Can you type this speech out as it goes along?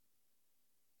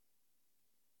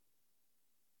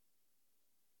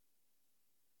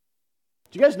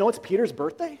Do you guys know it's Peter's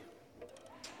birthday?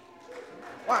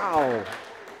 Wow.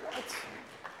 What?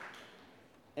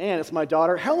 And it's my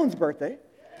daughter Helen's birthday.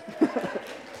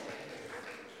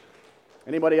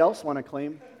 Anybody else want to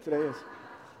claim today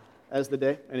as the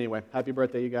day? Anyway, happy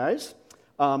birthday, you guys.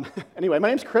 Anyway, my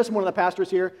name's Chris. I'm one of the pastors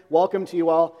here. Welcome to you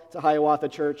all to Hiawatha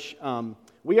Church.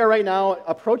 We are right now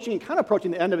approaching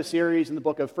the end of a series in the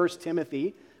book of 1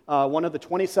 Timothy, one of the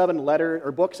 27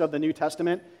 books of the New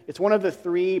Testament. It's one of the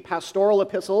three pastoral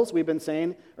epistles we've been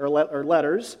saying, or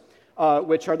letters,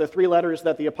 which are the three letters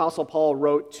that the Apostle Paul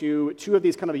wrote to two of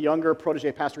these kind of younger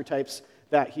protege pastor types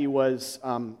that he was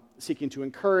seeking to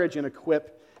encourage and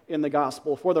equip in the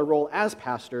gospel for their role as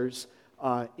pastors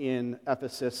in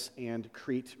Ephesus and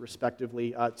Crete,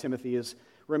 respectively. Timothy has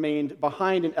remained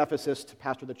behind in Ephesus to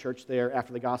pastor the church there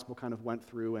after the gospel kind of went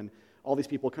through and all these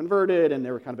people converted and they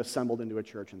were kind of assembled into a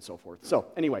church and so forth. So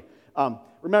anyway,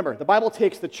 remember, the Bible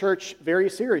takes the church very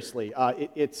seriously.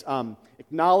 It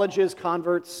acknowledges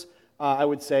converts, I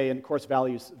would say, and of course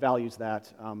values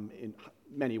that in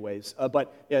many ways.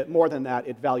 But more than that,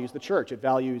 it values the church. It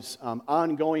values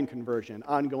ongoing conversion,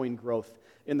 ongoing growth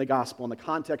in the gospel in the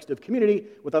context of community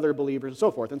with other believers and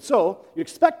so forth. And so you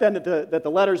expect then that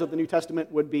the letters of the New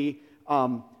Testament would be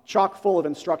chock full of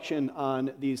instruction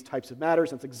on these types of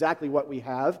matters. That's exactly what we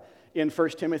have in 1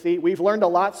 Timothy. We've learned a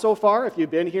lot so far, if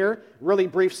you've been here. Really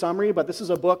brief summary, but this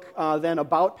is a book then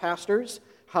about pastors,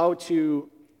 how to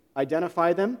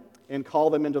identify them and call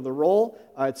them into the role.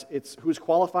 It's who's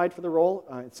qualified for the role,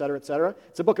 et cetera, et cetera.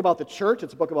 It's a book about the church.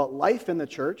 It's a book about life in the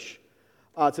church.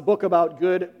 It's a book about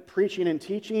good preaching and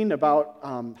teaching, about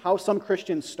how some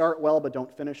Christians start well but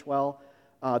don't finish well.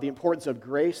 The importance of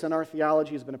grace in our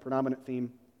theology has been a predominant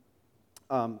theme.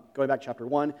 Going back to chapter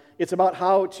 1, it's about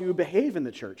how to behave in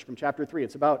the church from chapter 3.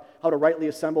 It's about how to rightly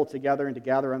assemble together and to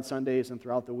gather on Sundays and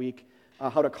throughout the week,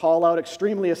 how to call out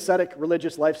extremely ascetic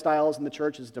religious lifestyles in the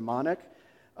church as demonic.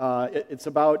 It's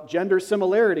about gender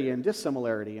similarity and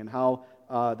dissimilarity and how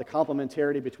the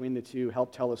complementarity between the two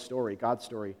help tell a story, God's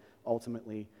story,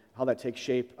 ultimately, how that takes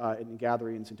shape in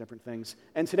gatherings and different things.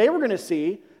 And today we're going to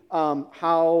see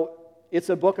how it's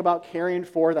a book about caring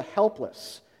for the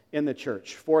helpless in the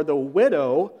church, for the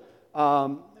widow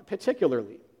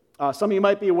particularly. Some of you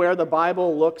might be aware the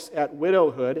Bible looks at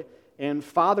widowhood and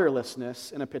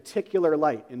fatherlessness in a particular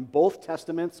light in both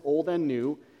Testaments, Old and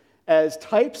New, as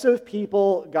types of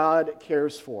people God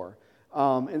cares for.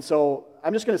 And so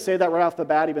I'm just going to say that right off the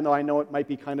bat, even though I know it might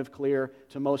be kind of clear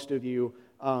to most of you.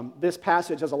 This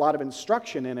passage has a lot of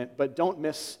instruction in it, but don't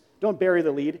bury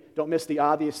the lead. Don't miss the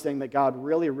obvious thing that God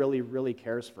really, really, really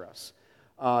cares for us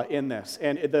in this.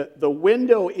 And the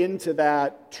window into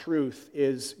that truth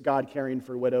is God caring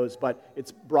for widows, but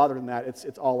it's broader than that.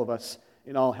 It's all of us,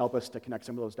 and I'll help us to connect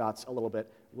some of those dots a little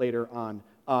bit later on.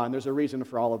 And there's a reason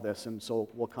for all of this, and so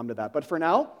we'll come to that. But for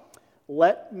now,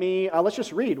 let's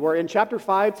just read. We're in chapter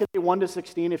 5 today, 1 to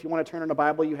 16. If you want to turn in a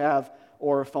Bible you have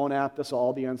or a phone app, this will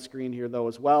all be on screen here, though,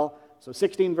 as well. So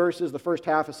 16 verses, the first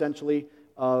half, essentially,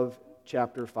 of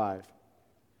chapter 5.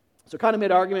 So kind of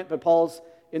mid-argument, but Paul's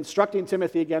instructing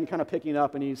Timothy again, kind of picking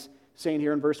up, and he's saying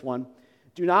here in verse 1,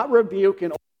 "Do not rebuke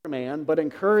an older man, but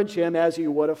encourage him as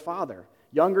you would a father.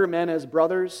 Younger men as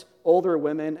brothers, older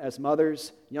women as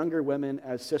mothers, younger women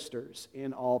as sisters,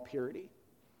 in all purity.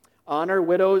 Honor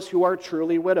widows who are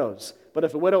truly widows. But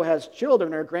if a widow has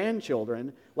children or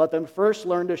grandchildren, let them first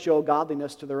learn to show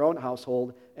godliness to their own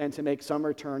household and to make some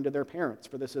return to their parents,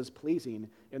 for this is pleasing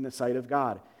in the sight of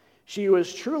God. She who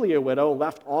is truly a widow,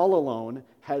 left all alone,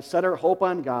 has set her hope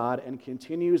on God and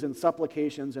continues in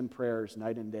supplications and prayers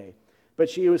night and day. But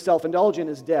she who is self-indulgent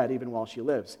is dead even while she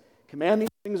lives. Command these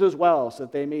things as well, so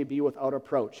that they may be without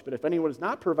reproach. But if anyone does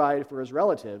not provide for his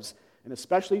relatives, and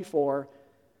especially for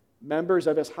members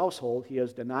of his household, he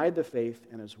has denied the faith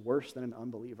and is worse than an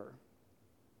unbeliever.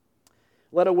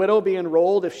 Let a widow be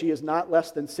enrolled if she is not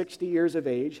less than 60 years of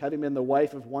age, having been the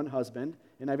wife of one husband,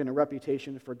 and having a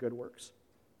reputation for good works.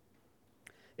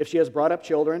 If she has brought up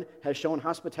children, has shown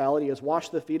hospitality, has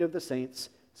washed the feet of the saints,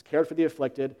 has cared for the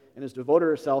afflicted, and has devoted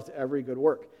herself to every good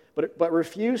work. But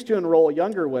refuse to enroll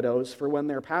younger widows, for when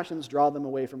their passions draw them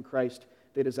away from Christ,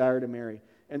 they desire to marry,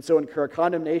 and so incur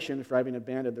condemnation for having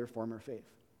abandoned their former faith.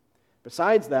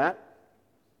 Besides that,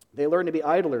 they learn to be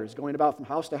idlers, going about from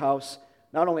house to house,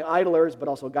 not only idlers, but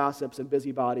also gossips and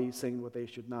busybodies, saying what they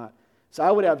should not. So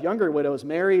I would have younger widows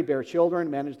marry, bear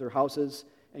children, manage their houses,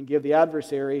 and give the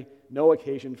adversary no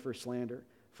occasion for slander,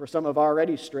 for some have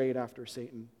already strayed after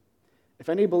Satan. If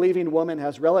any believing woman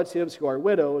has relatives who are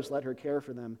widows, let her care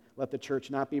for them. Let the church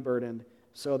not be burdened,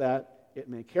 so that it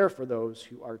may care for those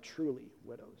who are truly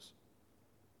widows."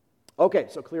 Okay,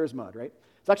 so clear as mud, right?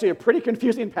 It's actually a pretty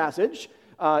confusing passage.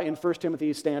 in 1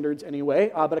 Timothy standards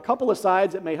anyway, but a couple of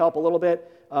sides that may help a little bit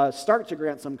start to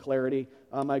grant some clarity.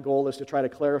 My goal is to try to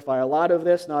clarify a lot of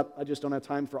this. I just don't have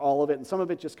time for all of it, and some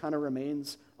of it just kind of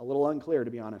remains a little unclear,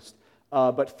 to be honest.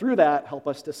 But through that, help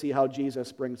us to see how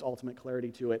Jesus brings ultimate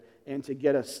clarity to it and to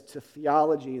get us to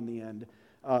theology in the end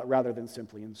rather than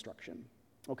simply instruction.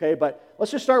 Okay, but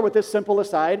let's just start with this simple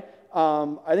aside.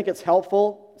 I think it's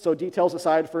helpful, so details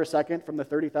aside for a second from the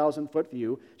 30,000-foot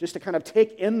view, just to kind of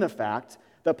take in the fact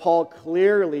that Paul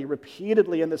clearly,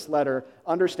 repeatedly in this letter,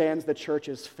 understands the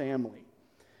church's family.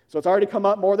 So it's already come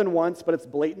up more than once, but it's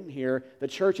blatant here. The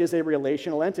church is a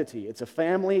relational entity. It's a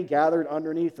family gathered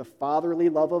underneath the fatherly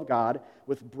love of God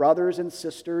with brothers and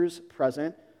sisters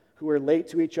present who relate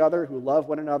to each other, who love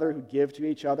one another, who give to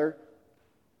each other,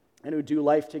 and who do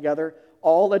life together,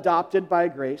 all adopted by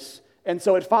grace. And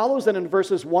so it follows then in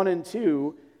verses 1 and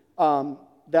 2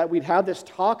 that we'd have this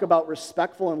talk about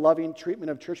respectful and loving treatment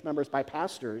of church members by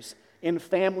pastors in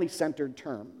family-centered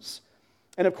terms.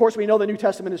 And of course, we know the New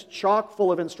Testament is chock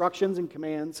full of instructions and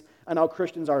commands on how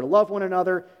Christians are to love one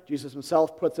another. Jesus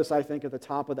himself puts this, I think, at the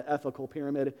top of the ethical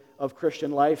pyramid of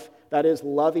Christian life. That is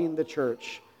loving the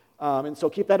church. And so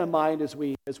keep that in mind as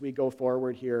we go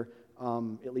forward here,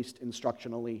 at least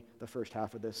instructionally, the first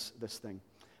half of this thing.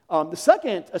 The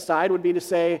second aside would be to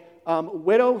say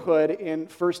widowhood in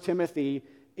 1 Timothy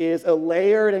is a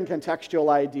layered and contextual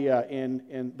idea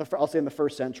in the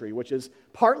first century, which is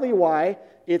partly why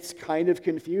it's kind of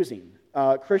confusing.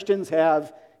 Christians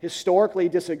have historically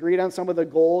disagreed on some of the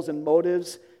goals and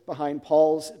motives behind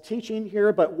Paul's teaching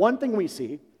here, but one thing we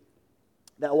see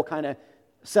that will kind of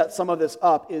set some of this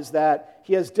up is that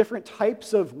he has different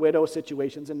types of widow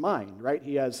situations in mind, right?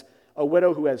 He has a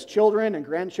widow who has children and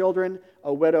grandchildren,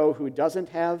 a widow who doesn't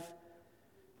have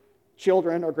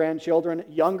children or grandchildren.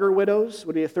 Younger widows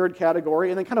would be a third category.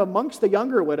 And then kind of amongst the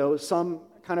younger widows, some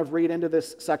kind of read into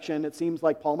this section, it seems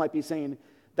like Paul might be saying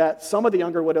that some of the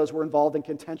younger widows were involved in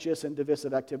contentious and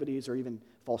divisive activities or even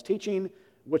false teaching,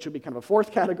 which would be kind of a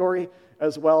fourth category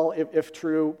as well, if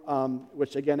true,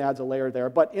 which again adds a layer there.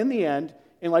 But in the end,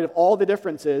 in light of all the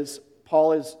differences,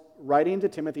 Paul is writing to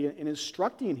Timothy and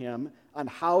instructing him on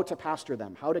how to pastor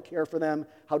them, how to care for them,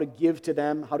 how to give to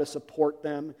them, how to support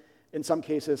them, in some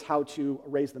cases, how to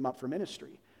raise them up for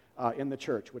ministry in the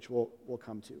church, which we'll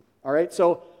come to. All right,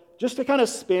 so just to kind of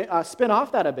spin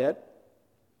off that a bit,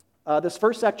 this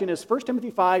first section is 1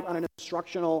 Timothy 5 on an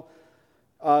instructional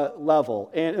level.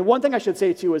 And one thing I should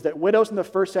say, too, is that widows in the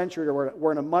first century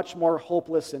were in a much more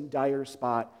hopeless and dire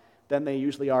spot than they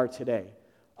usually are today.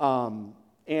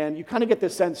 And you kind of get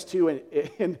this sense, too,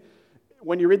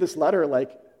 when you read this letter,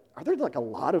 like, are there like a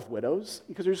lot of widows?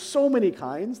 Because there's so many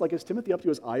kinds. Like, is Timothy up to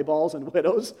his eyeballs in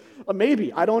widows?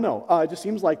 Maybe, I don't know. It just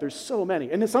seems like there's so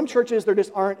many. And in some churches, there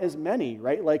just aren't as many,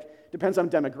 right? Like, depends on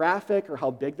demographic or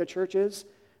how big the church is.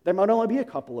 There might only be a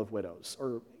couple of widows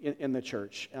or in the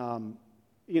church.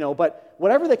 But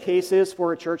whatever the case is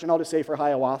for a church, and I'll just say for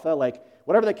Hiawatha, like,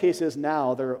 whatever the case is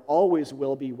now, there always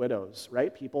will be widows,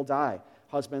 right? People die.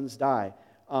 Husbands die.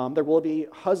 There will be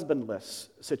husbandless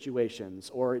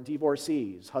situations or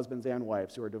divorcees, husbands and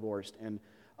wives who are divorced, and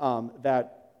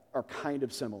that are kind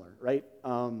of similar, right?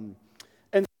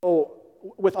 And so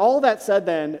with all that said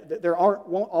then,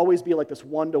 won't always be like this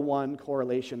one-to-one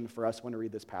correlation for us when we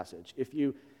read this passage.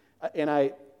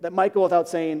 That might go without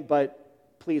saying, but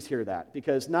please hear that,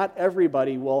 because not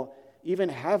everybody will even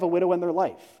have a widow in their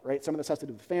life, right? Some of this has to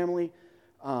do with family.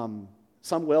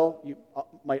 Some will. You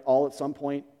might all at some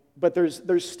point. But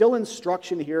there's still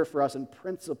instruction here for us in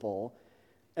principle.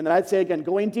 And then I'd say, again,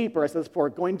 going deeper, I said this before,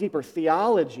 going deeper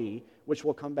theology, which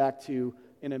we'll come back to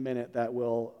in a minute, that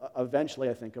will eventually,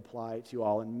 I think, apply to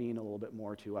all and mean a little bit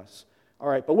more to us. All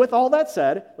right, but with all that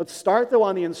said, let's start, though,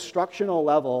 on the instructional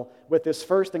level with this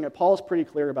first thing that Paul's pretty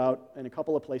clear about in a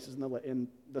couple of places in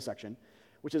the section,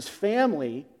 which is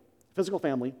family, physical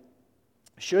family,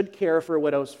 should care for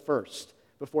widows first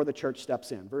before the church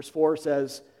steps in. Verse 4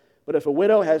 says, "But if a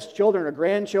widow has children or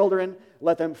grandchildren,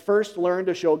 let them first learn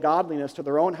to show godliness to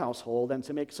their own household and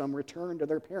to make some return to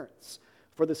their parents,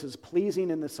 for this is pleasing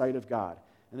in the sight of God."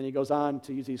 And then he goes on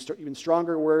to use these even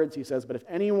stronger words. He says, "But if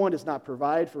anyone does not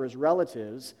provide for his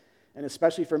relatives, and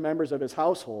especially for members of his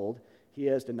household, he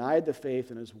has denied the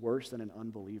faith and is worse than an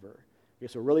unbeliever." Okay,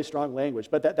 so really strong language.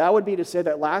 But that would be to say,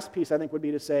 that last piece, I think, would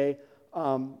be to say,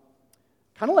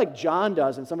 kind of like John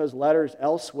does in some of his letters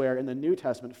elsewhere in the New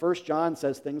Testament. First John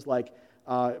says things like,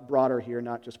 broader here,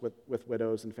 not just with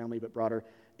widows and family, but broader.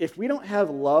 If we don't have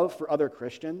love for other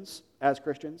Christians, as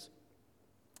Christians,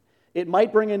 it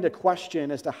might bring into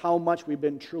question as to how much we've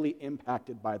been truly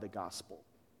impacted by the gospel,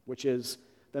 which is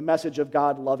the message of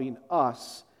God loving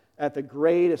us at the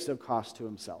greatest of cost to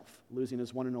himself, losing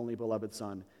his one and only beloved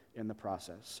Son in the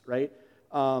process, right?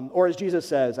 Or as Jesus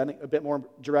says, I think a bit more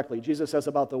directly, Jesus says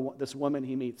about this woman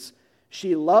he meets,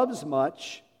 she loves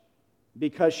much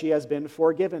because she has been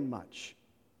forgiven much.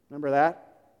 Remember that?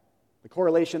 The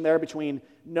correlation there between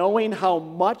knowing how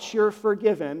much you're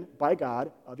forgiven by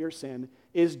God of your sin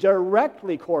is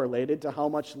directly correlated to how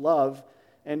much love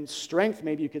and strength,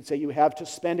 maybe you could say, you have to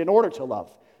spend in order to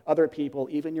love other people,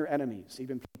 even your enemies,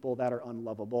 even people that are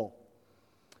unlovable.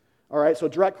 All right, so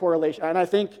direct correlation. And I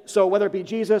think, so whether it be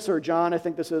Jesus or John, I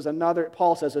think this is another,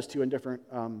 Paul says this too in different,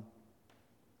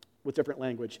 with different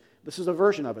language. This is a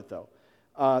version of it, though.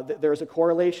 There's a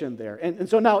correlation there. And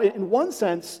so now, in one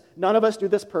sense, none of us do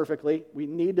this perfectly. We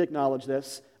need to acknowledge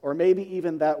this, or maybe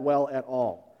even that well at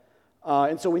all.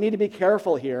 And so we need to be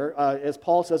careful here. As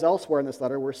Paul says elsewhere in this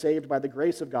letter, we're saved by the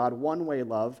grace of God, one-way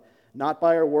love, not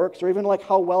by our works, or even like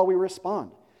how well we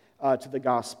respond to the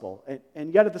gospel.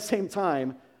 And yet at the same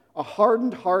time, a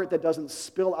hardened heart that doesn't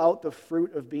spill out the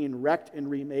fruit of being wrecked and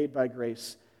remade by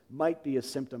grace might be a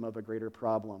symptom of a greater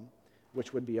problem,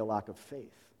 which would be a lack of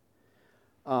faith.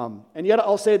 And yet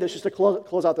I'll say this, just to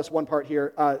close out this one part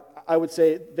here, I would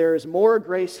say there's more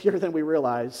grace here than we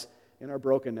realize in our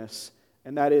brokenness,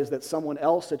 and that is that someone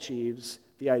else achieves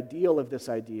the ideal of this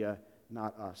idea,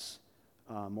 not us.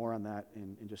 More on that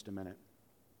in just a minute.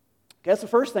 Okay, that's the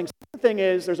first thing. Second thing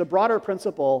is there's a broader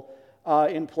principle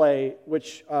in play,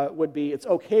 which would be it's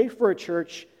okay for a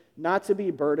church not to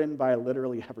be burdened by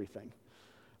literally everything.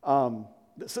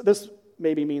 This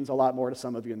maybe means a lot more to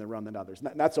some of you in the room than others.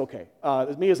 And that's okay.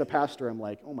 Me as a pastor, I'm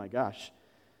like, oh my gosh,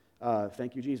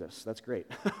 thank you, Jesus. That's great.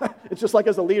 It's just like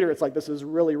as a leader, it's like this is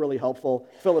really, really helpful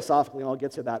philosophically, and I'll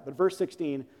get to that. But verse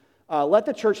 16, let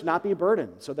the church not be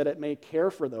burdened so that it may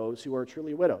care for those who are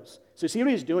truly widows. So you see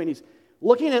what he's doing? He's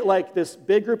looking at like this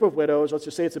big group of widows. Let's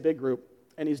just say it's a big group,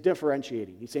 and he's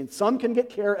differentiating. He's saying some can get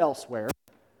care elsewhere,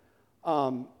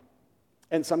 and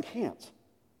some can't.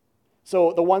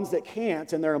 So the ones that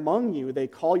can't, and they're among you, they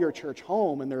call your church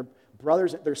home, and they're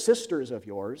brothers, they're sisters of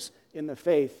yours in the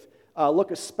faith.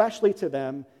 Look especially to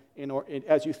them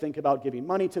as you think about giving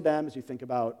money to them, as you think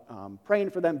about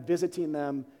praying for them, visiting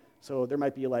them. So there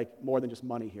might be like more than just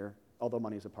money here, although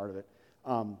money is a part of it,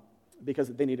 because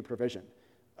they need a provision.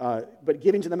 But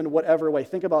giving to them in whatever way,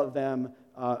 think about them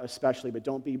especially, but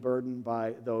don't be burdened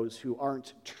by those who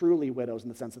aren't truly widows in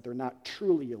the sense that they're not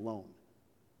truly alone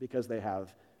because they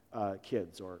have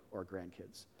kids or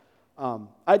grandkids.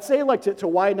 I'd say, like, to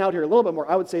widen out here a little bit more,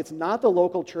 I would say it's not the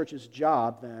local church's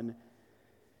job, then,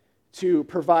 to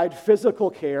provide physical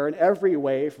care in every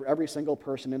way for every single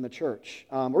person in the church,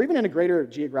 or even in a greater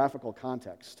geographical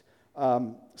context.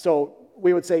 So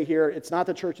we would say here, it's not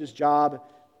the church's job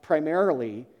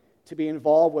primarily to be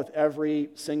involved with every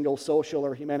single social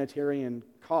or humanitarian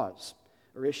cause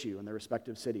or issue in their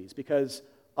respective cities, because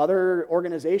other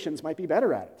organizations might be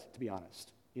better at it, to be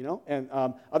honest. And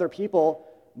other people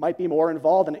might be more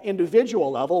involved in an individual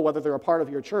level, whether they're a part of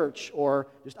your church or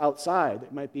just outside.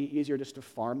 It might be easier just to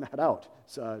farm that out,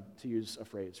 to use a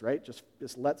phrase, right?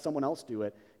 Just let someone else do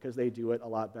it because they do it a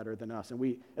lot better than us. And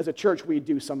we, as a church, we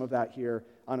do some of that here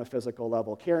on a physical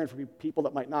level, caring for people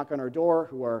that might knock on our door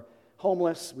who are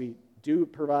homeless. We do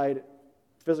provide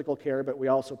physical care, but we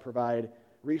also provide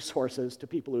resources to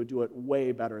people who do it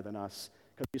way better than us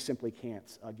because we simply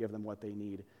can't give them what they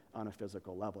need on a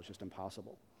physical level. It's just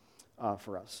impossible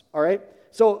for us. All right?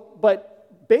 So,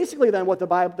 but basically then what the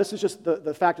Bible, this is just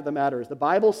the fact of the matter is the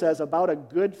Bible says about a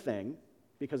good thing,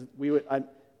 because I'm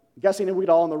guessing we'd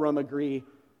all in the room agree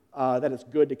that it's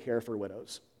good to care for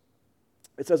widows.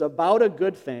 It says about a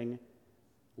good thing,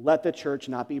 let the church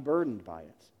not be burdened by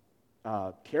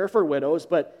it. Care for widows,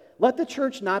 but let the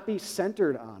church not be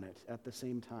centered on it at the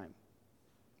same time.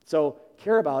 So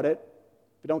care about it,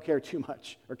 but don't care too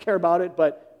much. Or care about it,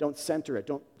 but don't center it.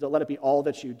 Don't let it be all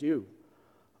that you do.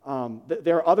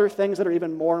 There are other things that are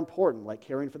even more important, like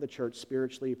caring for the church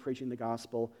spiritually, preaching the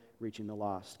gospel, reaching the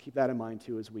lost. Keep that in mind,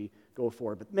 too, as we go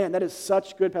forward. But, man, that is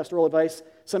such good pastoral advice.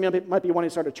 Some of you might be wanting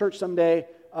to start a church someday.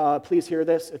 Please hear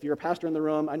this. If you're a pastor in the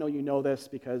room, I know you know this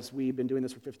because we've been doing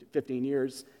this for 15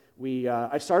 years.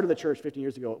 I started the church 15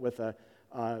 years ago with a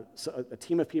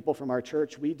team of people from our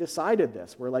church. We decided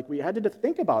this. We had to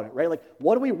think about it, right? Like,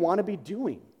 what do we want to be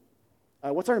doing?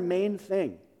 What's our main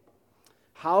thing?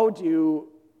 How do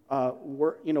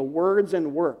words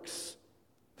and works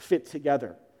fit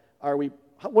together?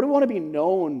 What do we want to be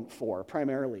known for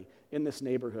primarily in this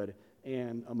neighborhood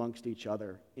and amongst each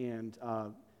other? And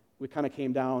we kind of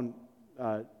came down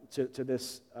to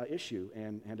this issue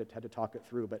and had to talk it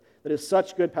through. But that is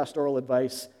such good pastoral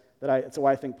advice That's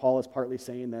why I think Paul is partly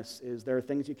saying this, is there are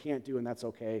things you can't do, and that's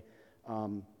okay,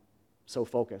 so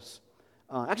focus.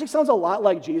 Actually sounds a lot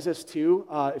like Jesus, too.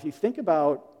 If you think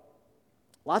about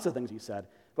lots of things he said.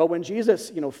 But when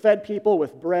Jesus, fed people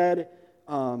with bread,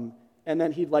 and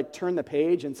then he'd turn the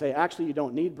page and say, actually, you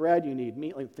don't need bread, you need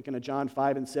meat. Like thinking of John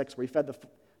 5 and 6, where he fed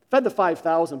the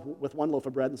 5,000 with one loaf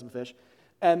of bread and some fish.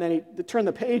 And then he'd turn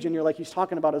the page, and he's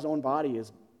talking about his own body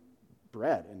as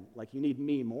bread, and you need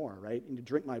me more, right? You need to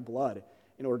drink my blood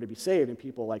in order to be saved. And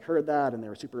people heard that, and they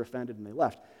were super offended, and they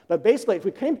left. But basically,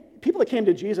 people that came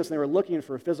to Jesus and they were looking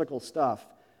for physical stuff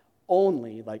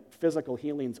only, like physical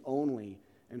healings only,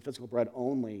 and physical bread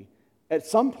only, at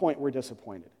some point were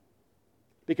disappointed.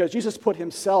 Because Jesus put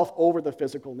himself over the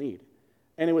physical need.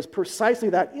 And it was precisely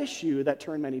that issue that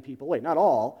turned many people away. Not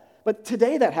all, but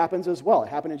today that happens as well. It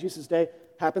happened in Jesus' day,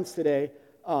 happens today,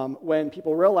 when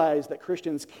people realize that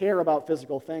Christians care about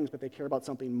physical things, but they care about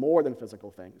something more than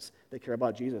physical things. They care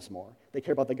about Jesus more. They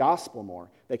care about the gospel more.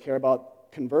 They care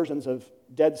about conversions of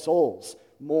dead souls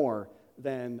more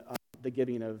than the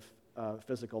giving of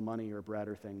physical money or bread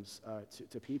or things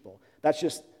to people. That's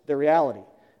just the reality.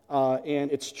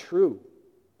 And it's true.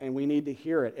 And we need to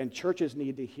hear it. And churches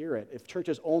need to hear it. If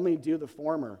churches only do the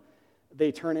former,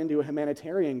 they turn into a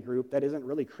humanitarian group that isn't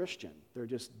really Christian. They're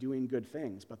just doing good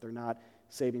things, but they're not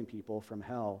saving people from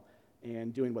hell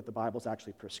and doing what the Bible's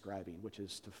actually prescribing, which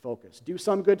is to focus. Do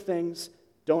some good things,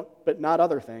 but not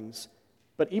other things.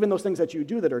 But even those things that you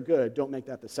do that are good, don't make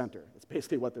that the center. That's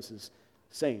basically what this is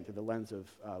saying through the lens of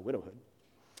widowhood.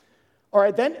 All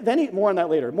right, then more on that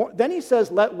later. Then he says,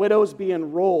 let widows be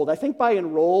enrolled. I think by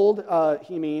enrolled,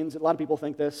 he means, a lot of people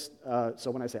think this,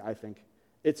 so when I say I think,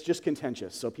 it's just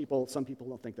contentious. So some people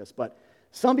don't think this, but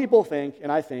some people think, and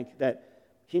I think, that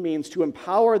he means to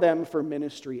empower them for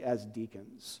ministry as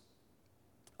deacons.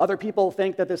 Other people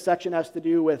think that this section has to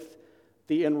do with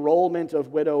the enrollment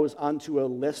of widows onto a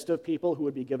list of people who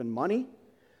would be given money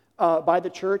by the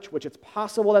church, which it's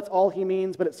possible that's all he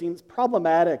means, but it seems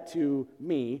problematic to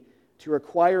me to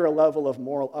require a level of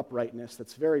moral uprightness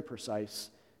that's very precise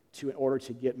in order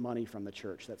to get money from the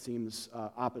church. That seems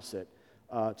opposite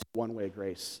to one-way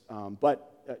grace.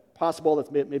 But possible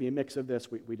that's maybe a mix of this.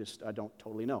 We just don't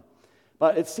totally know.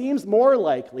 But it seems more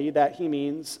likely that he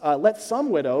means let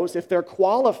some widows, if they're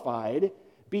qualified,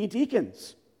 be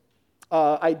deacons.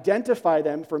 Identify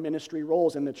them for ministry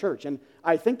roles in the church. And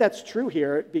I think that's true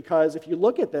here because if you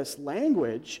look at this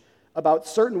language about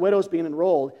certain widows being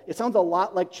enrolled, it sounds a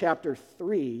lot like chapter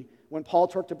 3 when Paul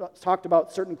talked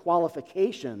about certain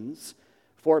qualifications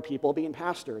for people being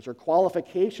pastors or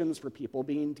qualifications for people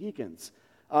being deacons.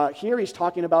 Here he's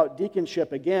talking about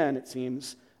deaconship again, it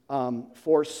seems,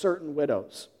 for certain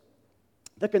widows.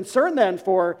 The concern then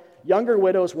for younger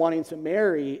widows wanting to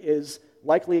marry is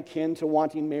likely akin to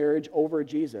wanting marriage over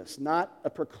Jesus, not a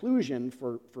preclusion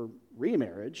for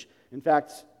remarriage. In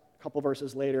fact, a couple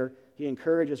verses later, he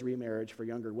encourages remarriage for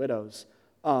younger widows.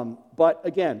 But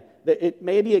again, it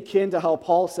may be akin to how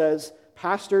Paul says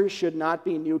pastors should not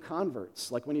be new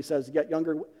converts. Like when he says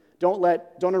don't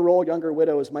enroll younger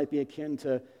widows, might be akin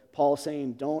to Paul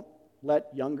saying don't let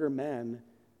younger men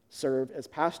serve as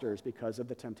pastors because of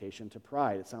the temptation to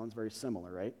pride. It sounds very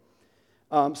similar, right?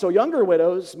 So younger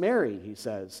widows marry, he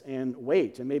says, and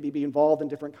wait, and maybe be involved in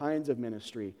different kinds of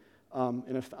ministry on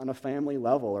a family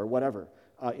level or whatever.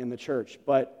 In the church,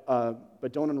 but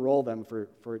don't enroll them for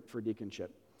deaconship.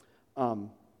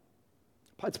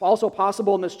 It's also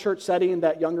possible in this church setting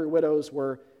that younger widows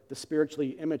were the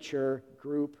spiritually immature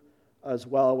group as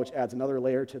well, which adds another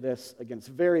layer to this. Again, it's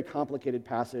a very complicated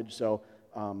passage, so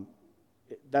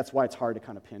that's why it's hard to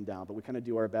kind of pin down, but we kind of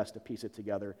do our best to piece it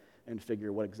together and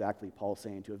figure what exactly Paul's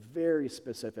saying to a very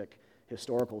specific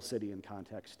historical city and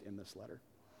context in this letter.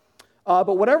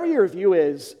 But whatever your view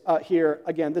is here,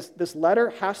 again, this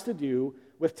letter has to do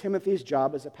with Timothy's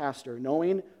job as a pastor,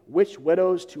 knowing which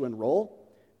widows to enroll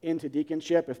into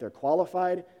deaconship if they're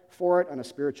qualified for it on a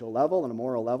spiritual level and a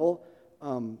moral level.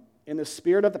 In the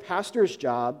spirit of the pastor's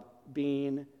job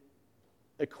being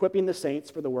equipping the saints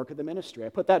for the work of the ministry. I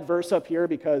put that verse up here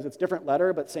because it's a different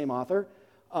letter, but same author.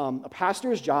 A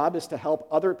pastor's job is to help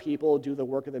other people do the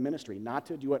work of the ministry, not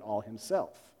to do it all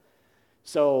himself.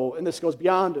 So, and this goes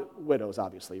beyond widows,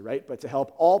 obviously, right? But to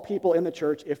help all people in the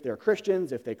church, if they're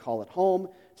Christians, if they call it home,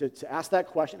 to ask that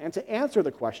question and to answer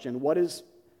the question, what is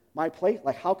my place?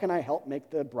 Like, how can I help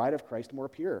make the bride of Christ more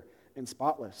pure and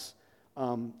spotless?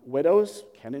 Widows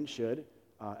can and should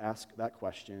ask that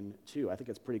question too. I think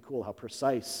it's pretty cool how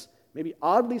precise, maybe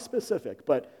oddly specific,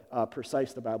 but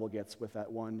precise the Bible gets with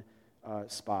that one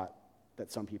spot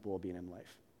that some people will be in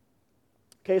life.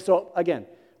 Okay, so again,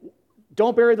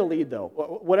 Don't bury the lead, though.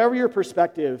 Whatever your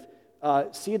perspective,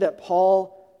 see that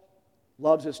Paul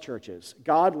loves his churches.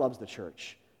 God loves the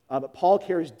church. But Paul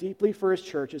cares deeply for his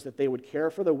churches that they would care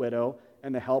for the widow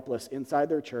and the helpless inside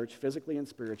their church, physically and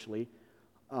spiritually,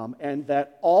 and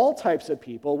that all types of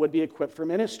people would be equipped for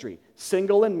ministry,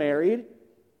 single and married,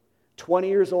 20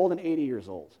 years old and 80 years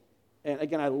old. And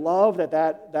again, I love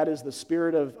that is the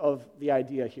spirit of the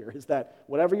idea here, is that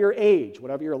whatever your age,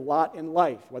 whatever your lot in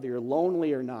life, whether you're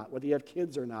lonely or not, whether you have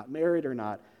kids or not, married or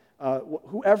not,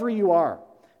 whoever you are,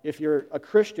 if you're a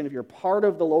Christian, if you're part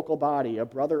of the local body, a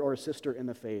brother or a sister in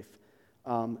the faith,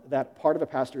 that part of a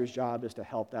pastor's job is to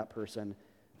help that person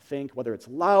think, whether it's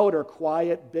loud or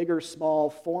quiet, big or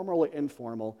small, formal or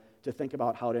informal, to think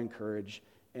about how to encourage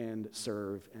and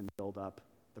serve and build up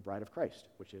the bride of Christ,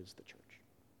 which is the church.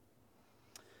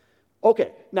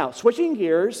 Okay, now switching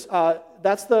gears,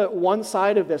 that's the one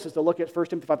side of this, is to look at 1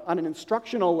 Timothy 5. On an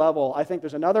instructional level, I think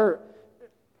there's another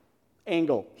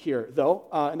angle here, though,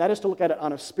 and that is to look at it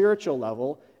on a spiritual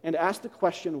level and ask the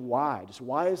question, why? Just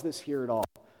why is this here at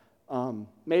all?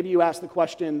 Maybe you ask the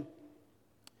question,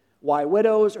 why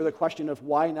widows? Or the question of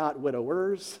why not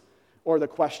widowers? Or the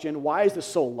question, why is this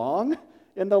so long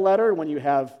in the letter when you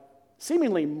have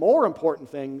seemingly more important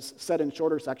things said in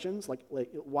shorter sections? Like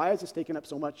why is this taking up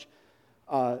so much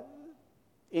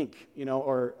ink,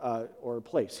 or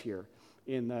place here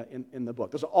in the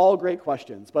book? Those are all great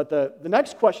questions. But the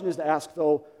next question is to ask,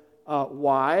 though,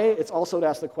 why? It's also to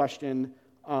ask the question,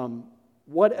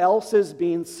 what else is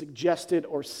being suggested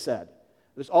or said?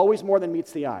 There's always more than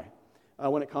meets the eye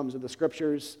when it comes to the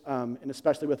Scriptures, and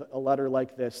especially with a letter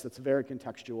like this that's very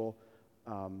contextual,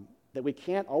 that we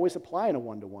can't always apply in a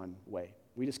one-to-one way.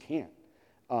 We just can't,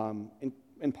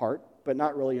 in part, but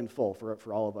not really in full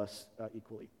for all of us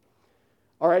equally.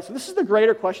 All right, so this is the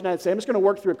greater question, I'd say. I'm just going to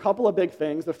work through a couple of big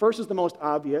things. The first is the most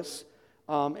obvious,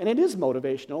 and it is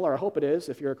motivational, or I hope it is.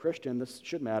 If you're a Christian, this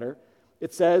should matter.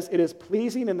 It says, it is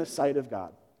pleasing in the sight of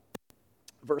God.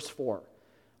 Verse 4.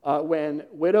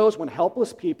 When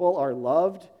helpless people are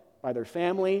loved by their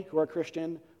family who are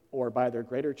Christian or by their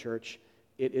greater church,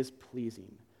 it is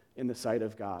pleasing in the sight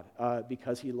of God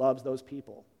because he loves those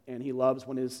people. And he loves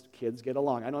when his kids get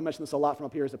along. I know I mention this a lot from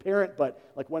up here as a parent,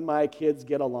 but like when my kids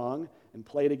get along and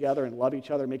play together and love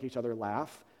each other, make each other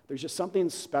laugh, there's just something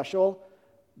special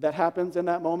that happens in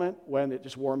that moment when it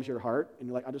just warms your heart. And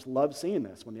you're like, I just love seeing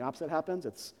this. When the opposite happens,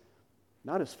 it's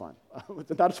not as fun.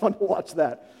 It's not as fun to watch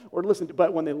that or to listen to.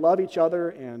 But when they love each other,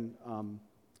 and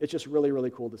it's just really, really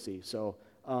cool to see. So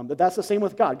but that's the same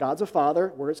with God. God's a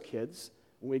father. We're his kids.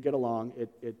 When we get along,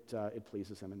 it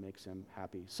pleases him and makes him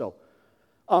happy. So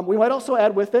we might also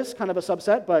add with this kind of a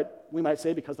subset, but we might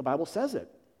say because the Bible says it.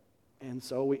 And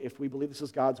so if we believe this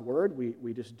is God's word,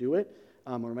 we just do it.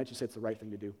 Or we might just say it's the right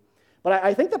thing to do. But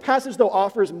I think the passage, though,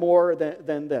 offers more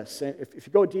than this. If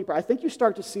you go deeper, I think you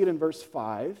start to see it in verse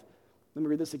 5. Let me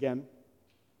read this again.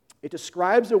 It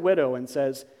describes a widow and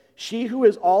says, she who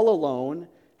is all alone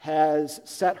has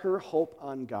set her hope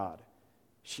on God.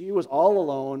 She who is all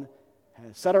alone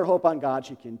has set her hope on God.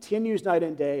 She continues night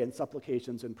and day in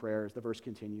supplications and prayers. The verse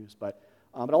continues. But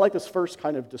I like this first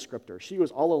kind of descriptor. She who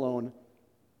is all alone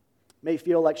may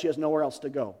feel like she has nowhere else to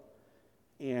go.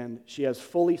 And she has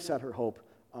fully set her hope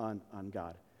on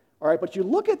God. All right, but you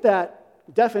look at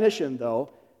that definition,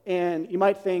 though, and you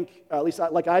might think, at least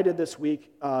like I did this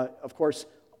week, of course,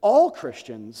 all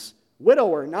Christians, widow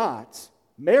or not,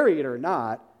 married or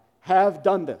not, have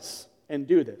done this and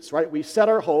do this, right? We set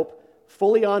our hope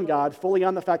fully on God, fully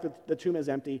on the fact that the tomb is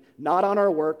empty, not on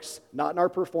our works, not in our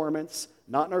performance,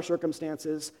 not in our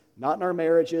circumstances, not in our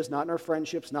marriages, not in our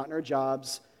friendships, not in our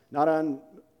jobs, not on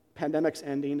pandemics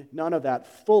ending, none of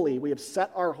that. Fully, we have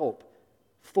set our hope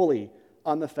fully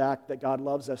on the fact that God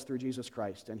loves us through Jesus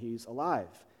Christ and he's alive,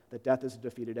 that death is a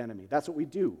defeated enemy. That's what we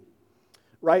do,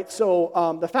 right?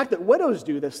 So the fact that widows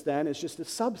do this then is just a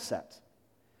subset.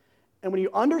 And when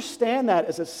you understand that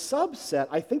as a subset,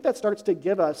 I think that starts to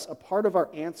give us a part of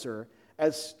our answer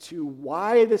as to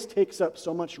why this takes up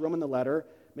so much room in the letter,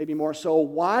 maybe more so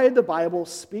why the Bible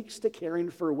speaks to caring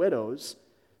for widows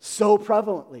so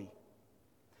prevalently.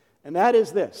 And that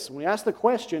is this. When we ask the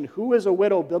question, who is a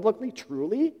widow biblically,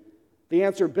 truly? The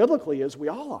answer biblically is we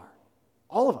all are.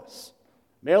 All of us.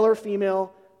 Male or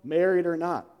female, married or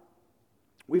not.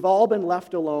 We've all been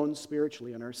left alone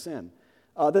spiritually in our sin.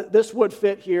 This would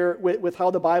fit here with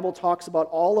how the Bible talks about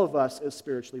all of us as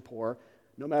spiritually poor,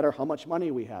 no matter how much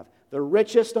money we have. The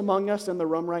richest among us in the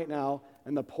room right now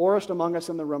and the poorest among us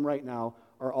in the room right now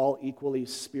are all equally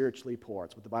spiritually poor.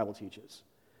 It's what the Bible teaches.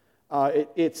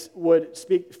 It would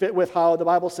fit with how the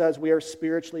Bible says we are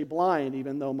spiritually blind,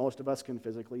 even though most of us can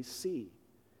physically see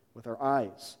with our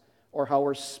eyes. or how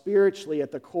we're spiritually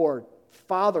at the core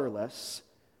fatherless,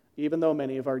 even though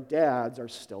many of our dads are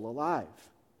still alive.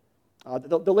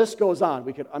 The list goes on.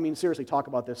 We could, seriously, talk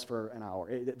about this for an hour.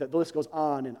 The list goes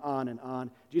on and on and on.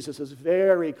 Jesus is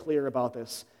very clear about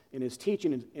this in his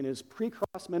teaching, in his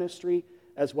pre-cross ministry,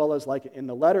 as well as like in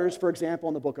the letters, for example,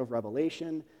 in the book of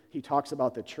Revelation. He talks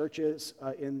about the churches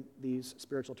in these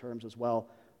spiritual terms as well.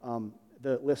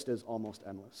 The list is almost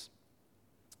endless.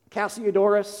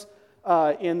 Cassiodorus,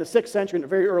 in the 6th century, a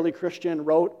very early Christian,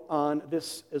 wrote on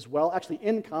this as well, actually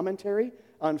in commentary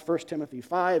on 1 Timothy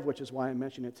 5, which is why I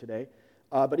mention it today.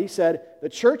 But he said, the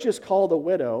church is called a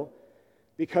widow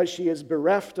because she is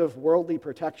bereft of worldly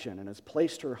protection and has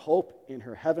placed her hope in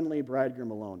her heavenly bridegroom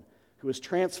alone, who has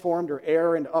transformed her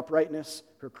error into uprightness,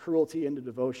 her cruelty into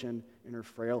devotion, and her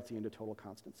frailty into total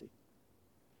constancy.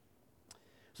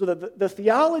 So the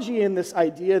theology in this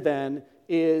idea then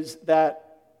is that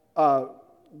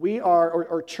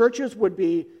churches would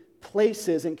be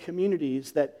places and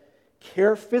communities that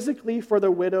care physically for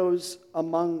the widows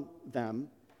among them,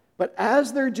 but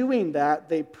as they're doing that,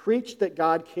 they preach that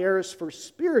God cares for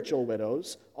spiritual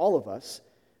widows, all of us,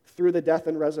 through the death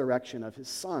and resurrection of his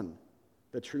Son,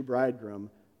 the true bridegroom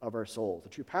of our souls, the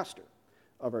true pastor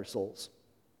of our souls.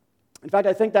 In fact,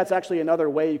 I think that's actually another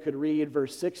way you could read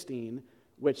verse 16,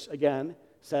 which again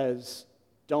says,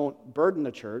 don't burden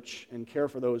the church and care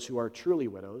for those who are truly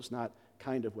widows, not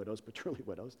kind of widows, but truly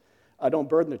widows. Don't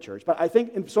burden the church. But I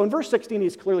think, so in verse 16,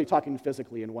 he's clearly talking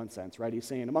physically in one sense, right? He's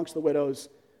saying amongst the widows,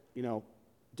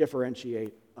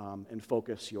 differentiate and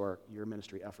focus your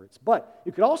ministry efforts. But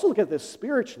you could also look at this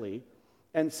spiritually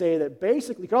and say that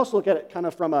basically, you could also look at it kind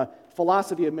of from a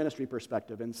philosophy of ministry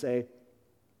perspective and say,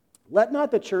 let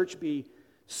not the church be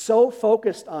so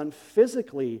focused on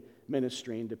physically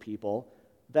ministering to people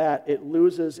that it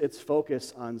loses its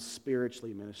focus on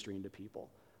spiritually ministering to people.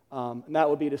 And that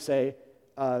would be to say,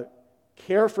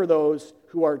 care for those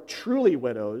who are truly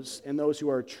widows, and those who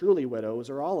are truly widows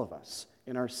are all of us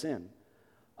in our sin.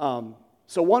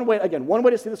 So one way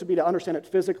to see this would be to understand it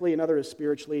physically, another is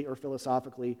spiritually or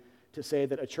philosophically, to say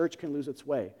that a church can lose its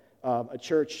way. A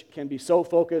church can be so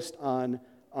focused on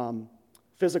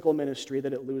physical ministry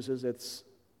that it loses its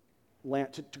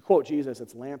lamp, to quote Jesus,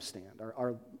 its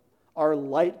lampstand. Our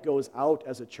light goes out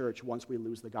as a church once we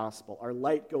lose the gospel. Our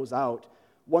light goes out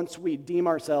once we deem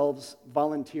ourselves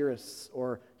volunteerists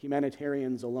or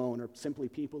humanitarians alone, or simply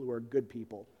people who are good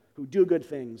people, who do good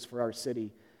things for our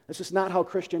city. That's just not how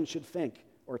Christians should think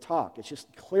or talk. It's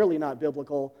just clearly not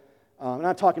biblical. I'm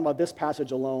not talking about this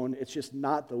passage alone. It's just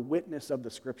not the witness of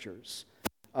the Scriptures.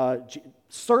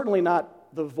 Certainly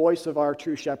not the voice of our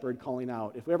true shepherd calling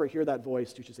out. If we ever hear that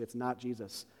voice, you should say, it's not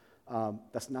Jesus.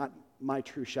 That's not my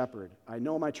true shepherd. I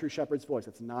know my true shepherd's voice.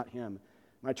 It's not him.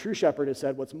 My true shepherd has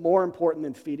said what's more important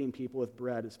than feeding people with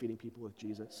bread is feeding people with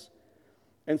Jesus.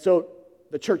 And so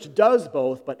the church does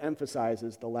both, but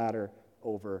emphasizes the latter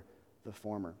over the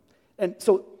former. And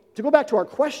so to go back to our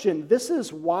question, this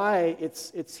is why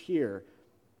it's here,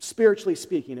 spiritually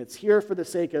speaking. It's here for the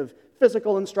sake of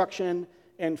physical instruction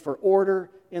and for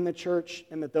order in the church,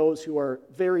 and that those who are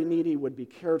very needy would be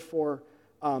cared for.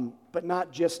 But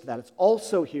not just that. It's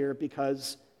also here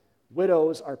because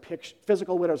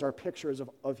physical widows are pictures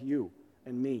of you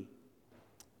and me.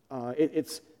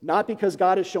 It's not because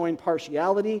God is showing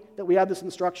partiality that we have this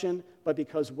instruction, but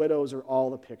because widows are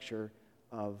all a picture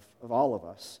of all of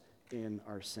us in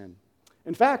our sin.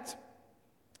 In fact,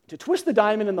 to twist the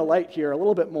diamond in the light here a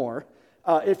little bit more,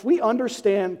 if we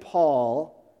understand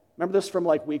Paul, remember this from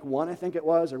like week 1, I think it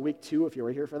was, or week 2 if you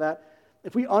were here for that,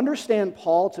 if we understand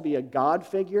Paul to be a God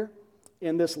figure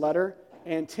in this letter,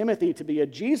 and Timothy to be a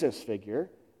Jesus figure,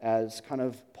 as kind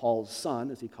of Paul's son,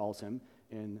 as he calls him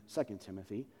in 2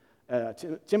 Timothy.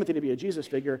 Timothy to be a Jesus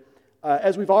figure,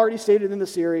 as we've already stated in the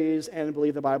series and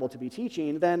believe the Bible to be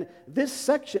teaching, then this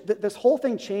section, this whole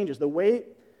thing changes. The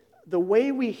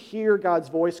way we hear God's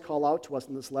voice call out to us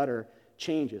in this letter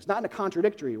changes, not in a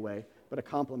contradictory way, but a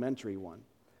complementary one.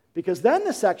 Because then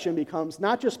the section becomes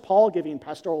not just Paul giving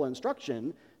pastoral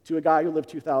instruction to a guy who lived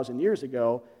 2,000 years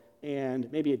ago, and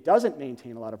maybe it doesn't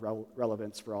maintain a lot of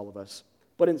relevance for all of us,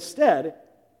 but instead,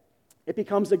 it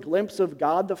becomes a glimpse of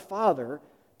God the Father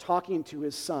talking to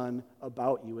his Son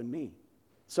about you and me.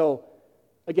 So,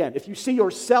 again, if you see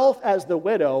yourself as the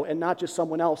widow and not just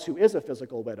someone else who is a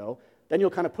physical widow, then you'll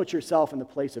kind of put yourself in the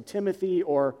place of Timothy,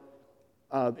 or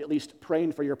at least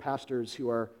praying for your pastors who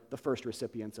are the first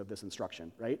recipients of this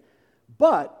instruction, right?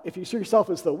 But if you see yourself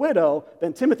as the widow,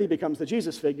 then Timothy becomes the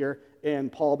Jesus figure, and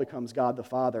Paul becomes God the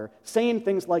Father, saying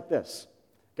things like this: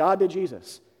 God to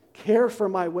Jesus, care for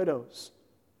my widows,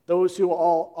 those who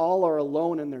all are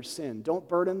alone in their sin. Don't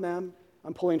burden them.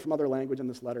 I'm pulling from other language in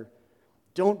this letter.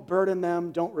 Don't burden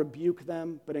them, don't rebuke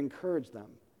them, but encourage them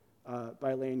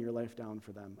by laying your life down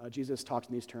for them. Jesus talks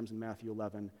in these terms in Matthew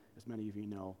 11, as many of you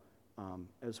know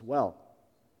as well.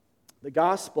 The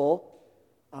gospel,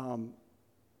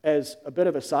 as a bit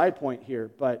of a side point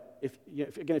here, but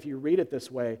if you read it this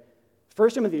way, 1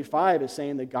 Timothy 5 is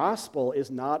saying the gospel is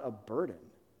not a burden.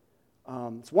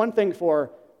 It's one thing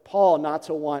for Paul not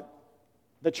to want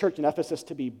the church in Ephesus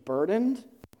to be burdened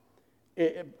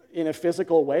in a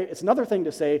physical way. It's another thing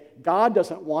to say God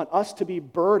doesn't want us to be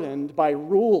burdened by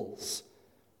rules.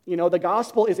 The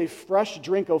gospel is a fresh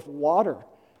drink of water.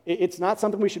 It's not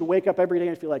something we should wake up every day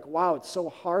and feel like, wow, it's so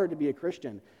hard to be a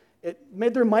Christian.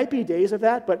 There might be days of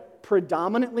that, but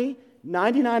predominantly,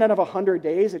 99 out of 100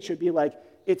 days, it should be like,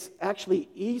 it's actually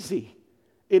easy.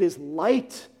 It is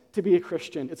light to be a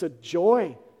Christian. It's a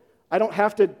joy. I don't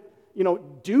have to,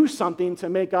 do something to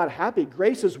make God happy.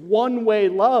 Grace is one-way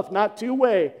love, not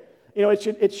two-way.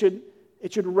 It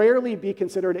should rarely be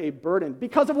considered a burden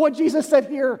because of what Jesus said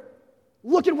here.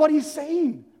 Look at what he's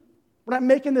saying. We're not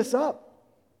making this up.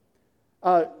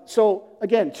 So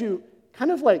again, to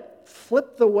kind of like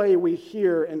flip the way we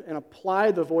hear and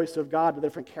apply the voice of God to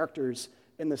different characters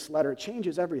in this letter, it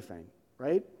changes everything,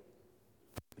 right?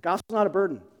 The gospel's not a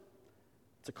burden.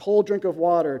 It's a cold drink of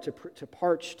water to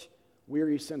parched,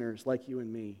 weary sinners like you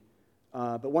and me.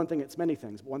 But one thing, it's many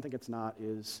things, but one thing it's not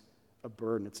is a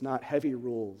burden. It's not heavy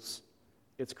rules.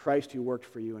 It's Christ who worked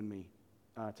for you and me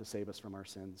to save us from our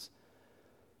sins.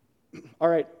 All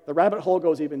right, the rabbit hole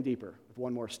goes even deeper.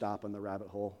 One more stop on the rabbit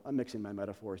hole. I'm mixing my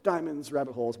metaphors. Diamonds,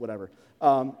 rabbit holes, whatever.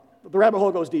 The rabbit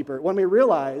hole goes deeper when we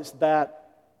realize that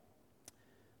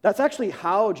that's actually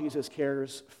how Jesus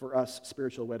cares for us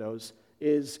spiritual widows,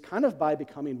 is kind of by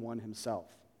becoming one himself.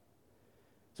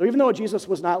 So even though Jesus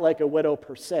was not like a widow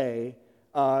per se,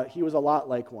 he was a lot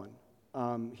like one.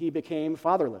 He became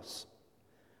fatherless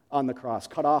on the cross,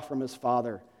 cut off from his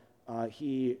father.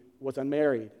 He was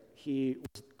unmarried. He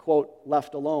was, quote,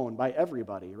 left alone by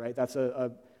everybody, right? That's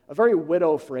a very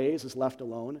widow phrase, is left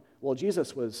alone. Well,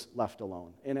 Jesus was left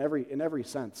alone in every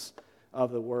sense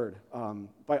of the word,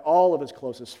 by all of his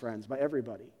closest friends, by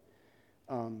everybody.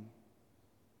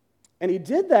 And he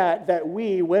did that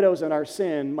we, widows in our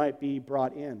sin, might be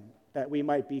brought in, that we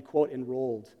might be, quote,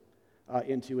 enrolled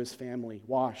into his family,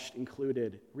 washed,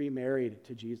 included, remarried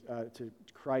to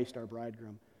Christ, our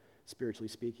bridegroom, spiritually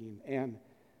speaking,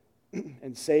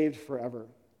 and saved forever.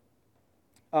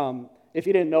 If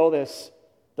you didn't know this,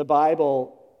 the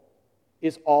Bible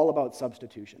is all about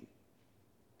substitution.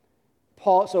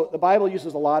 So the Bible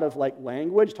uses a lot of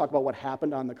language, talk about what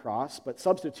happened on the cross, but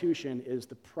substitution is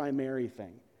the primary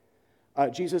thing.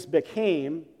 Jesus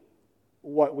became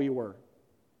what we were.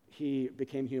 He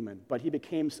became human, but he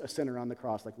became a sinner on the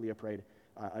cross, like Leah prayed,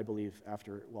 I believe,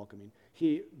 after welcoming.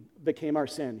 He became our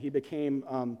sin. He became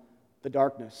the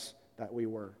darkness that we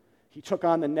were. He took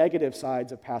on the negative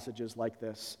sides of passages like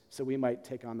this so we might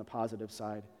take on the positive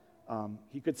side.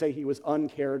 He could say he was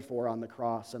uncared for on the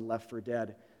cross and left for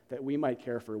dead, that we might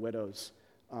care for widows,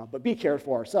 but be cared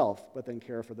for ourselves, but then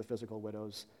care for the physical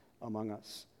widows among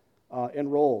us.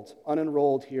 Enrolled,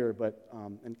 unenrolled here, but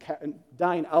and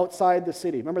dying outside the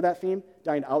city. Remember that theme?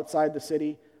 Dying outside the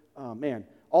city? Man,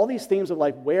 all these themes of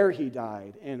where he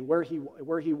died and where he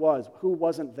was, who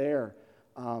wasn't there.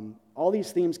 All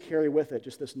these themes carry with it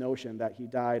just this notion that he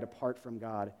died apart from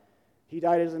God. He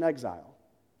died as an exile.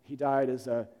 He died as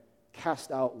a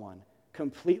cast out one,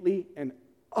 completely and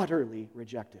utterly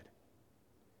rejected.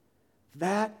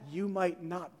 That you might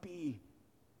not be.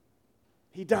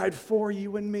 He died for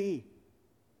you and me,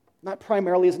 not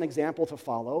primarily as an example to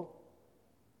follow.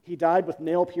 He died with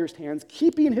nail-pierced hands,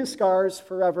 keeping his scars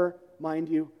forever, mind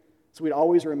you, so we'd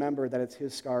always remember that it's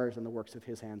his scars and the works of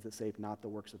his hands that save, not the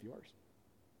works of yours.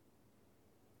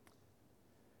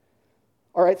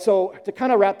 All right, so to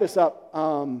kind of wrap this up,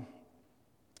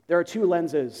 there are two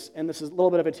lenses, and this is a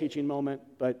little bit of a teaching moment,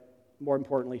 but more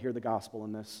importantly, hear the gospel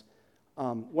in this.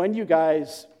 When you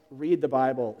guys read the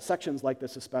Bible, sections like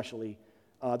this especially,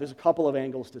 there's a couple of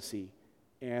angles to see,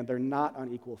 and they're not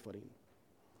on equal footing.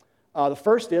 The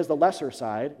first is the lesser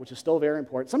side, which is still very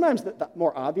important. Sometimes the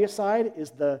more obvious side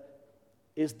is the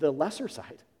lesser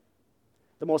side.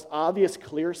 The most obvious,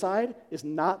 clear side is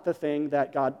not the thing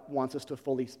that God wants us to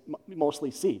mostly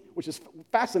see, which is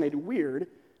fascinating, weird,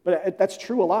 but that's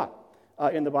true a lot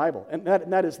in the Bible, and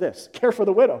that is this: care for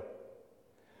the widow.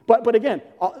 But again,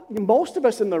 most of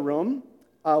us in the room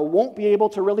won't be able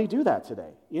to really do that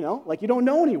today. You don't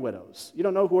know any widows. You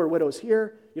don't know who are widows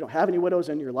here. You don't have any widows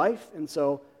in your life. And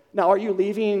so, now are you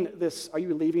leaving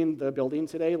the building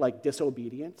today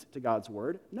disobedient to God's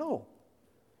word? No.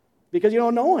 Because you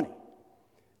don't know any.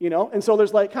 And so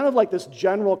there's kind of this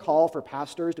general call for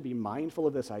pastors to be mindful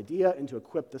of this idea and to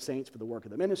equip the saints for the work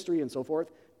of the ministry and so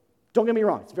forth. Don't get me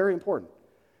wrong, it's very important.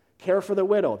 Care for the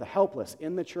widow, the helpless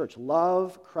in the church.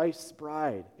 Love Christ's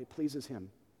bride. It pleases him.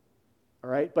 All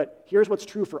right? But here's what's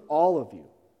true for all of you.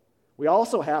 We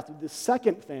also have to do the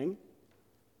second thing,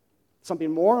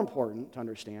 something more important to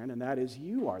understand, and that is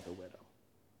you are the widow.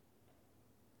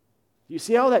 Do you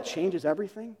see how that changes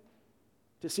everything?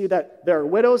 To see that there are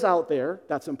widows out there,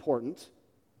 that's important.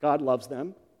 God loves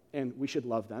them, and we should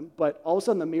love them. But all of a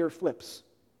sudden, the mirror flips.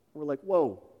 We're like,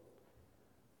 whoa,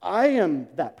 I am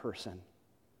that person.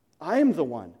 I am the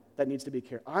one that needs to be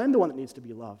cared. I'm the one that needs to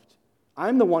be loved.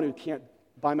 I'm the one who can't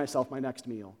buy myself my next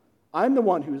meal. I'm the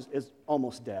one who is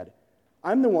almost dead.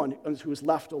 I'm the one who is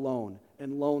left alone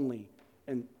and lonely.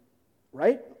 And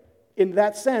right? In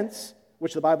that sense,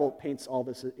 which the Bible paints all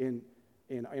this in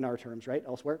our terms, right?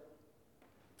 Elsewhere.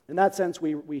 In that sense,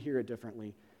 we hear it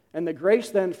differently. And the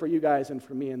grace then for you guys and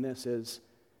for me in this is,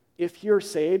 if you're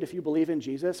saved, if you believe in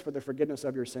Jesus for the forgiveness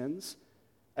of your sins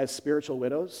as spiritual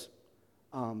widows,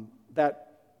 that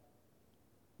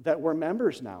we're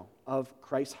members now of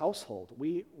Christ's household.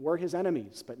 We were his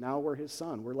enemies, but now we're his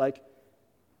son. We're like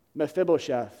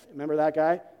Mephibosheth. Remember that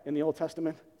guy in the Old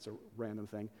Testament? It's a random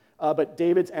thing. But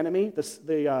David's enemy, is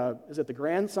it the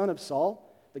grandson of Saul?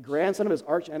 The grandson of his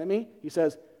arch enemy? He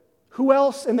says, who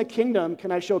else in the kingdom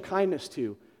can I show kindness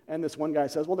to? And this one guy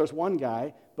says, well, there's one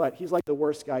guy, but he's like the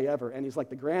worst guy ever. And he's like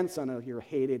the grandson of your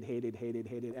hated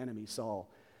enemy, Saul.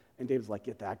 And David's like,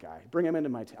 get that guy. Bring him into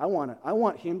my I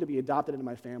want him to be adopted into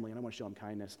my family, and I want to show him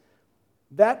kindness.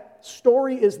 That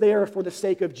story is there for the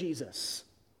sake of Jesus.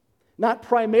 Not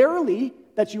primarily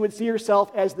that you would see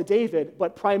yourself as the David,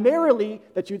 but primarily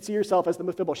that you'd see yourself as the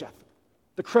Mephibosheth,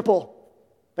 the cripple,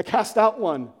 the cast out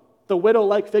one, the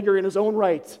widow-like figure in his own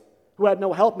right, who had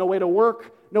no help, no way to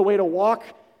work, no way to walk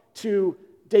to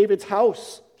David's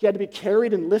house. He had to be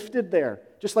carried and lifted there,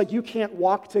 just like you can't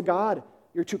walk to God.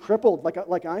 You're too crippled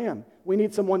like I am. We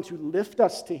need someone to lift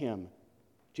us to him.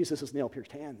 Jesus'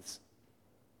 nail-pierced hands.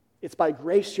 It's by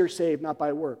grace you're saved, not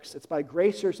by works. It's by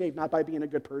grace you're saved, not by being a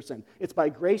good person. It's by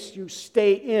grace you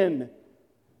stay in.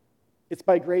 It's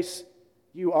by grace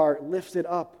you are lifted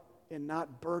up and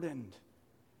not burdened.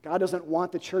 God doesn't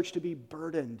want the church to be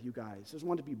burdened, you guys. He doesn't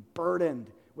want to be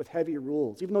burdened with heavy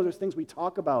rules, even though there's things we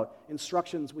talk about,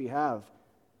 instructions we have.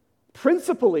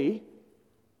 Principally,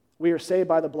 we are saved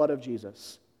by the blood of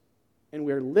Jesus, and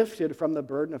we are lifted from the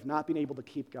burden of not being able to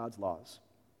keep God's laws.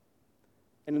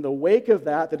 And in the wake of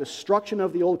that, the destruction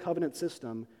of the old covenant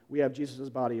system, we have Jesus'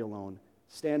 body alone,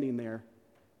 standing there,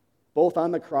 both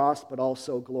on the cross, but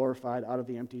also glorified out of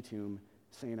the empty tomb,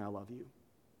 saying, I love you.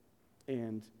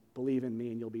 And believe in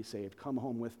me and you'll be saved. Come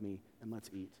home with me and let's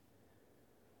eat.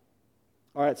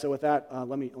 All right, so with that,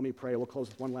 let me pray. We'll close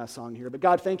with one last song here. But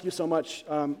God, thank you so much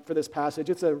for this passage.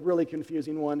 It's a really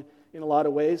confusing one in a lot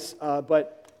of ways,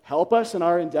 but help us in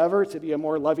our endeavor to be a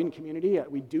more loving community.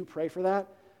 We do pray for that.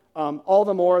 All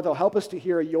the more, they'll help us to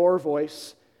hear your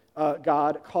voice,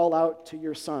 God, call out to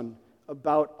your Son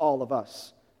about all of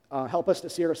us. Help us to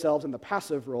see ourselves in the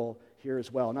passive role here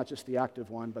as well, not just the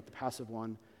active one, but the passive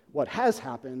one. What has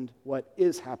happened, what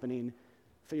is happening,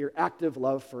 through your active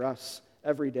love for us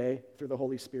every day through the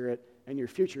Holy Spirit, and your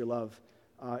future love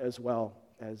as well.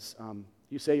 As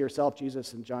you say yourself,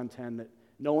 Jesus, in John 10, that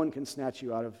no one can snatch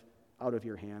you out of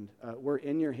your hand. We're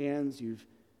in your hands. You've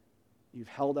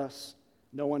held us.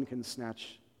 No one can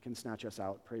snatch us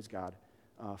out. Praise God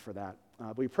for that.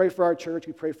 But we pray for our church.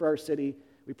 We pray for our city.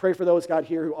 We pray for those, God,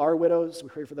 here who are widows. We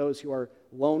pray for those who are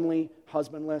lonely,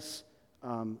 husbandless,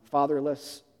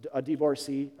 fatherless, a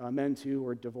divorcee, men too who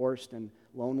are divorced and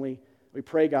lonely. We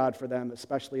pray, God, for them,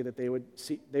 especially that they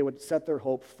would set their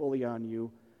hope fully on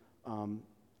you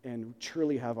and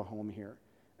truly have a home here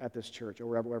at this church or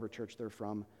wherever church they're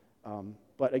from.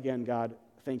 But again, God,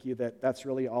 thank you that that's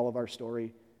really all of our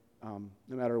story, no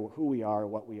matter who we are or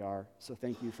what we are. So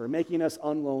thank you for making us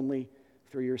unlonely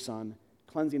through your Son,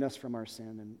 cleansing us from our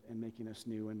sin and making us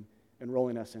new and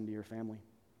enrolling us into your family.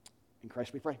 In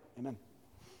Christ we pray. Amen.